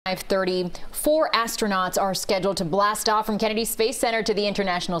5:30, 4 astronauts are scheduled to blast off from Kennedy Space Center to the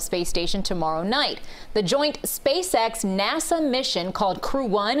International Space Station tomorrow night. The joint SpaceX-NASA mission called Crew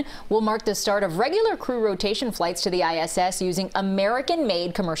 1 will mark the start of regular crew rotation flights to the ISS using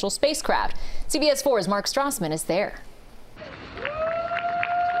American-made commercial spacecraft. CBS 4's Mark Strassman is there.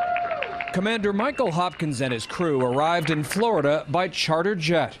 Commander Michael Hopkins and his crew arrived in Florida by charter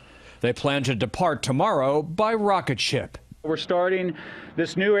jet. They plan to depart tomorrow by rocket ship. We're starting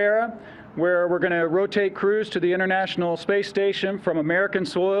this new era where we're going to rotate crews to the International Space Station from American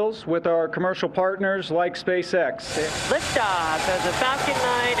soils with our commercial partners like SpaceX. Liftoff of the Falcon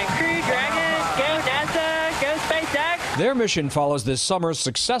 9 and Crew Dragon. Go NASA, go SpaceX. Their mission follows this summer's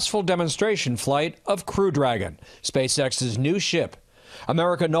successful demonstration flight of Crew Dragon, SpaceX's new ship.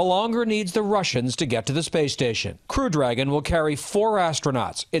 America no longer needs the Russians to get to the space station. Crew Dragon will carry 4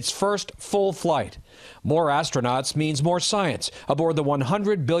 astronauts, its first full flight. More astronauts means more science aboard the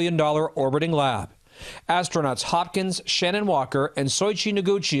 $100 billion orbiting lab. Astronauts Hopkins, Shannon Walker, and Soichi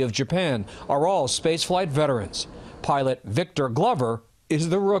Noguchi of Japan are all spaceflight veterans. Pilot Victor Glover is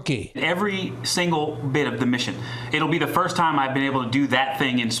the rookie. Every single bit of the mission. It'll be the first time I've been able to do that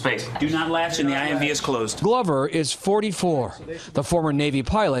thing in space. Do not latch and the IMV is closed. Glover is 44. The former Navy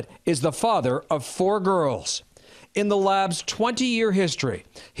pilot is the father of 4 girls. In the lab's 20-year history,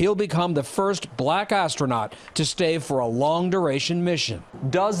 he'll become the first black astronaut to stay for a long-duration mission.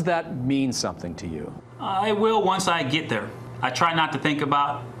 Does that mean something to you? I will once I get there. I try not to think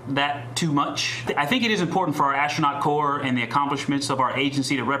about that too much. I think it is important for our astronaut corps and the accomplishments of our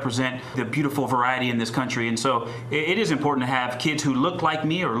agency to represent the beautiful variety in this country. And so it is important to have kids who look like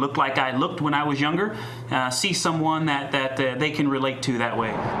me or look like I looked when I was younger, see someone that they can relate to that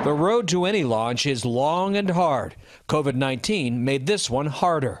way. The road to any launch is long and hard. COVID-19 made this one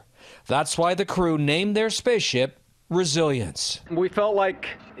harder. That's why the crew named their spaceship Resilience. We felt like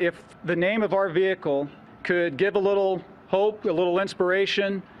if the name of our vehicle could give a little hope, a little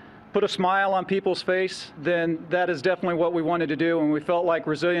inspiration, put a smile on people's face, then that is definitely what we wanted to do, and we felt like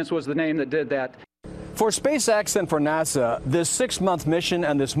Resilience was the name that did that. For SpaceX and for NASA, this 6-month mission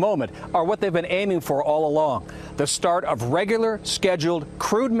and this moment are what they've been aiming for all along, the start of regular, scheduled,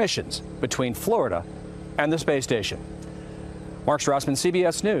 crewed missions between Florida and the space station. Mark Strassman,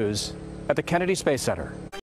 CBS News at the Kennedy Space Center.